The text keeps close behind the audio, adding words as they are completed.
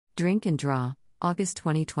Drink and Draw, August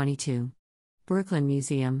 2022. Brooklyn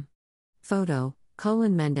Museum. Photo,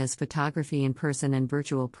 Colin Mendez. Photography. In person and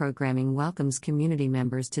virtual programming welcomes community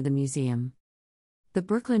members to the museum. The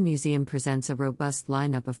Brooklyn Museum presents a robust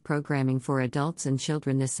lineup of programming for adults and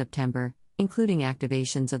children this September, including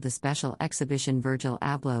activations of the special exhibition Virgil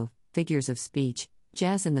Abloh, Figures of Speech,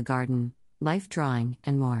 Jazz in the Garden, Life Drawing,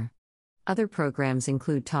 and more. Other programs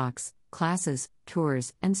include talks, classes,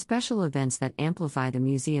 tours, and special events that amplify the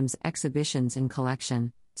museum's exhibitions and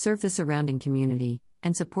collection, serve the surrounding community,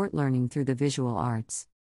 and support learning through the visual arts.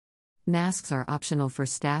 Masks are optional for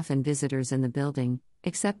staff and visitors in the building,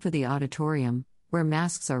 except for the auditorium, where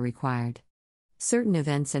masks are required. Certain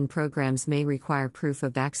events and programs may require proof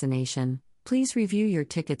of vaccination. Please review your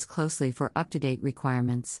tickets closely for up-to-date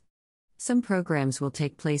requirements. Some programs will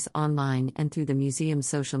take place online and through the museum's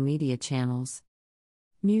social media channels.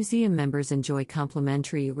 Museum members enjoy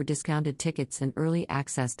complimentary or discounted tickets and early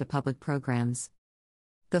access to public programs.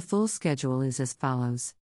 The full schedule is as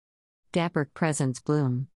follows. Dapper Presents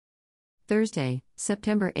Bloom. Thursday,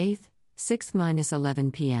 September 8th,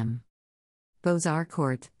 6-11 p.m. Beaux-Arts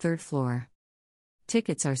Court, 3rd floor.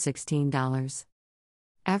 Tickets are $16.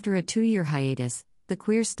 After a 2-year hiatus, the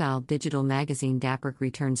queer-styled digital magazine Dapper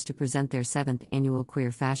returns to present their 7th annual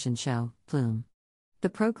queer fashion show, Bloom. The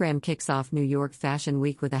program kicks off New York Fashion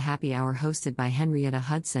Week with a happy hour hosted by Henrietta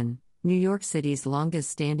Hudson, New York City's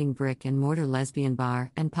longest-standing brick-and-mortar lesbian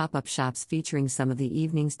bar and pop-up shops featuring some of the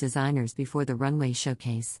evening's designers before the runway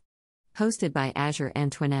showcase. Hosted by Azure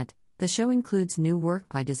Antoinette, the show includes new work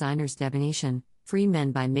by designers Divination, Free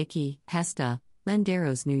Men by Mickey, Hesta,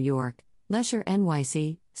 Landeros New York, Lesher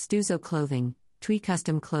NYC, Stuzo Clothing, Twee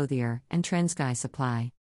Custom Clothier, and Trendsky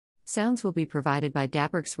Supply. Sounds will be provided by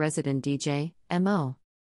Dapper's resident DJ, M.O.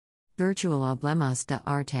 Virtual Hablemos de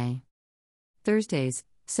Arte. Thursdays,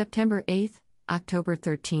 September 8th, October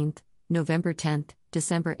 13th, November 10th,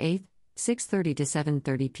 December 8th, 6:30 to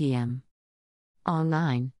 7:30 p.m.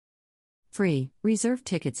 Online. Free, reserve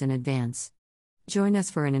tickets in advance. Join us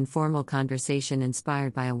for an informal conversation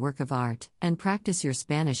inspired by a work of art, and practice your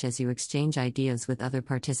Spanish as you exchange ideas with other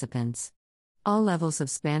participants. All levels of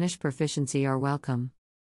Spanish proficiency are welcome.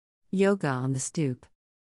 Yoga on the Stoop.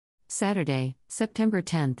 Saturday, September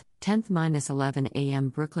 10th, 10-11 a.m.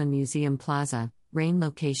 Brooklyn Museum Plaza, Rain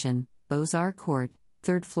location, Beaux-Arts Court,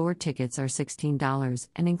 3rd floor. Tickets are $16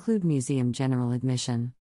 and include museum general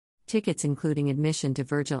admission. Tickets including admission to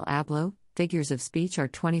Virgil Abloh, Figures of Speech are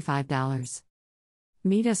 $25.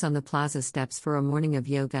 Meet us on the plaza steps for a morning of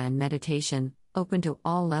yoga and meditation, open to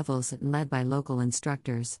all levels and led by local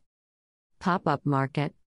instructors. Pop-up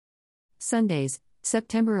Market. Sundays,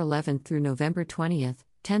 September 11th through November 20th,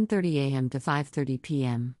 10:30 a.m. to 5:30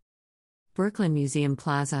 p.m. Brooklyn Museum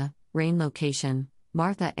Plaza, Rain location,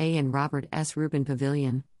 Martha A. and Robert S. Rubin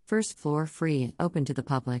Pavilion, 1st floor. Free and open to the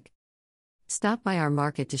public. Stop by our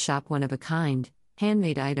market to shop one-of-a-kind,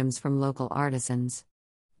 handmade items from local artisans.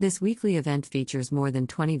 This weekly event features more than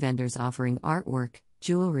 20 vendors offering artwork,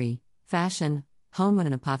 jewelry, fashion, home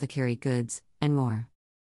and apothecary goods, and more.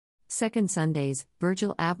 Second Sundays,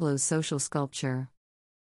 Virgil Abloh's Social Sculpture.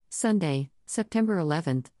 Sunday, September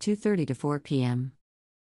 11th, 2:30 to 4 p.m.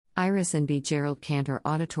 Iris and B. Gerald Cantor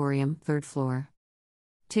Auditorium, 3rd floor.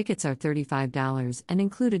 Tickets are $35 and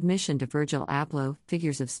include admission to Virgil Abloh,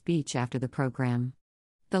 Figures of Speech after the program.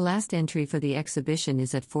 The last entry for the exhibition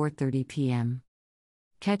is at 4:30 p.m.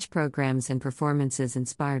 Catch programs and performances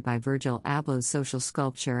inspired by Virgil Abloh's social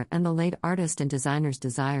sculpture and the late artist and designer's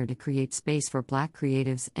desire to create space for Black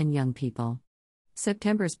creatives and young people.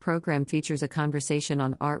 September's program features a conversation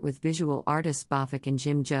on art with visual artists Bafik and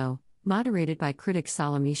Jim Joe, moderated by critic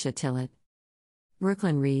Salamisha Tillett.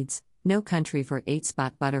 Brooklyn Reads, No Country for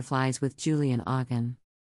 8-Spot Butterflies with Julian Ogden.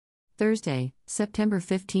 Thursday, September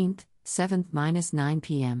 15th, 7-9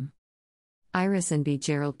 p.m. Iris and B.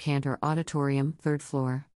 Gerald Cantor Auditorium, 3rd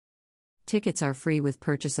floor. Tickets are free with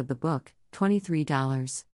purchase of the book,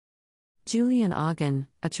 $23. Julian Ogden,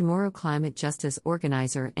 a Chamorro climate justice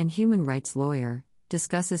organizer and human rights lawyer,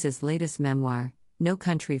 discusses his latest memoir, No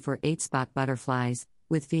Country for 8-Spot Butterflies,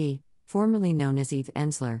 with V., formerly known as Eve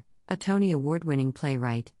Ensler, a Tony Award-winning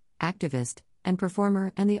playwright, activist, and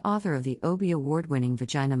performer and the author of the Obie Award-winning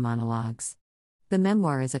Vagina Monologues. The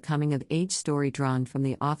memoir is a coming-of-age story drawn from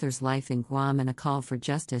the author's life in Guam and a call for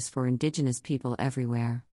justice for indigenous people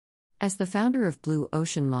everywhere. As the founder of Blue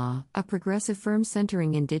Ocean Law, a progressive firm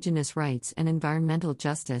centering indigenous rights and environmental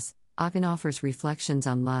justice, Ogden offers reflections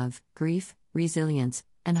on love, grief, resilience,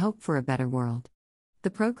 and hope for a better world.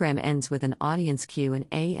 The program ends with an audience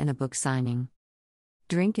Q&A and a book signing.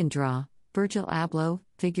 Drink and Draw, Virgil Abloh,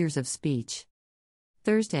 Figures of Speech.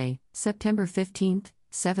 Thursday, September 15th,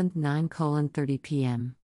 7th 9:30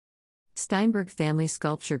 p.m. Steinberg Family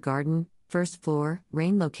Sculpture Garden, 1st floor,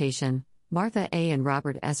 Rain location, Martha A. and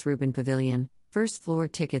Robert S. Rubin Pavilion. First floor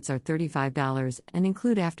tickets are $35 and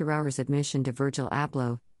include after-hours admission to Virgil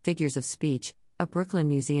Abloh, Figures of Speech, a Brooklyn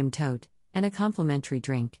Museum tote, and a complimentary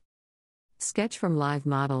drink. Sketch from live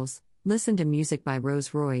models, listen to music by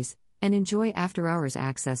Rose Royce, and enjoy after-hours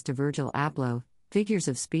access to Virgil Abloh, Figures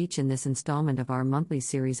of Speech in this installment of our monthly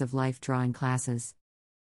series of life drawing classes.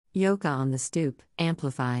 Yoga on the Stoop,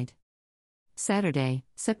 Amplified. Saturday,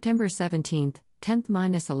 September 17th,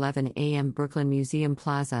 10:11 a.m. Brooklyn Museum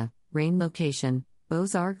Plaza, Rain location,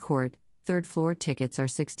 Beaux-Arts Court, 3rd floor. Tickets are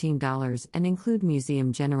 $16 and include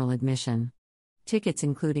museum general admission. Tickets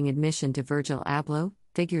including admission to Virgil Abloh,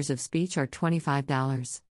 Figures of Speech are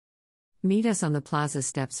 $25. Meet us on the plaza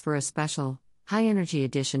steps for a special, high-energy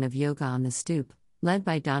edition of Yoga on the Stoop, led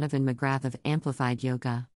by Donovan McGrath of Amplified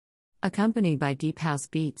Yoga. Accompanied by Deep House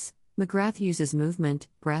beats, McGrath uses movement,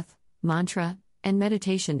 breath, mantra, and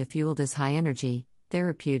meditation to fuel this high-energy,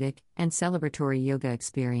 therapeutic, and celebratory yoga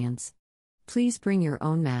experience. Please bring your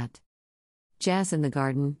own mat. Jazz in the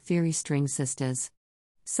Garden, Fiery String Sisters.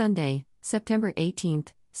 Sunday, September 18th,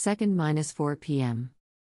 2:00-4 p.m.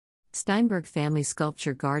 Steinberg Family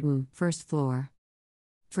Sculpture Garden, 1st floor.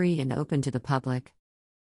 Free and open to the public.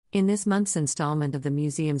 In this month's installment of the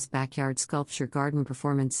museum's Backyard Sculpture Garden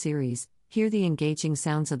Performance Series, hear the engaging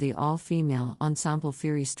sounds of the all-female ensemble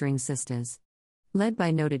Fiery String Sisters. Led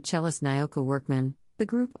by noted cellist Nyoka Workman, the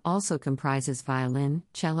group also comprises violin,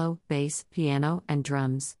 cello, bass, piano, and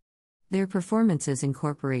drums. Their performances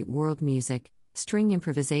incorporate world music, string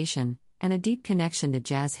improvisation, and a deep connection to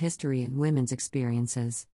jazz history and women's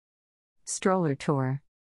experiences. Stroller Tour.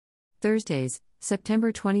 Thursdays,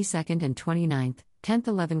 September 22nd and 29th,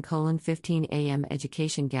 10:11:15 a.m.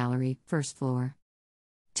 Education Gallery, 1st floor.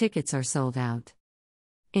 Tickets are sold out.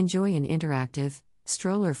 Enjoy an interactive,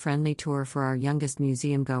 stroller-friendly tour for our youngest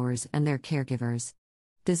museum goers and their caregivers.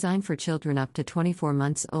 Designed for children up to 24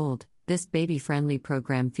 months old, this baby-friendly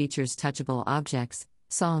program features touchable objects,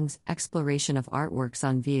 songs, exploration of artworks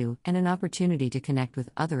on view, and an opportunity to connect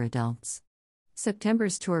with other adults.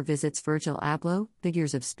 September's tour visits Virgil Abloh,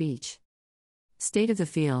 Figures of Speech. State of the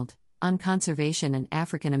Field, on Conservation and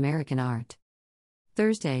African American Art.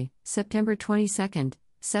 Thursday, September 22nd,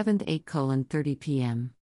 7th 8:30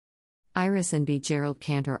 p.m. Iris and B. Gerald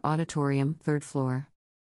Cantor Auditorium, 3rd floor.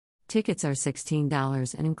 Tickets are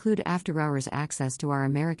 $16 and include after-hours access to our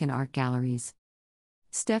American art galleries.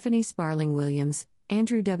 Stephanie Sparling Williams,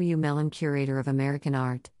 Andrew W. Mellon Curator of American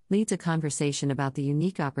Art, leads a conversation about the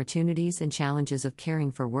unique opportunities and challenges of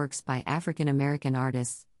caring for works by African American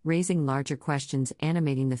artists, raising larger questions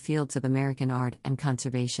animating the fields of American art and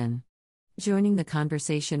conservation. Joining the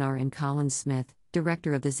conversation are N. Collins Smith,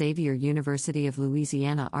 Director of the Xavier University of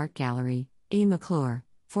Louisiana Art Gallery, E. McClure,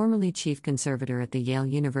 formerly Chief Conservator at the Yale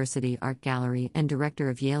University Art Gallery and Director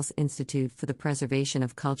of Yale's Institute for the Preservation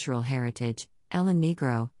of Cultural Heritage, Ellen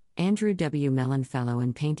Negro, Andrew W. Mellon Fellow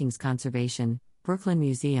in Paintings Conservation, Brooklyn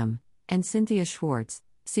Museum, and Cynthia Schwartz,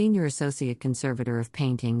 Senior Associate Conservator of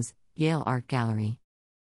Paintings, Yale Art Gallery.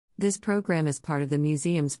 This program is part of the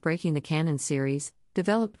museum's Breaking the Canon series,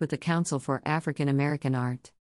 developed with the Council for African American Art.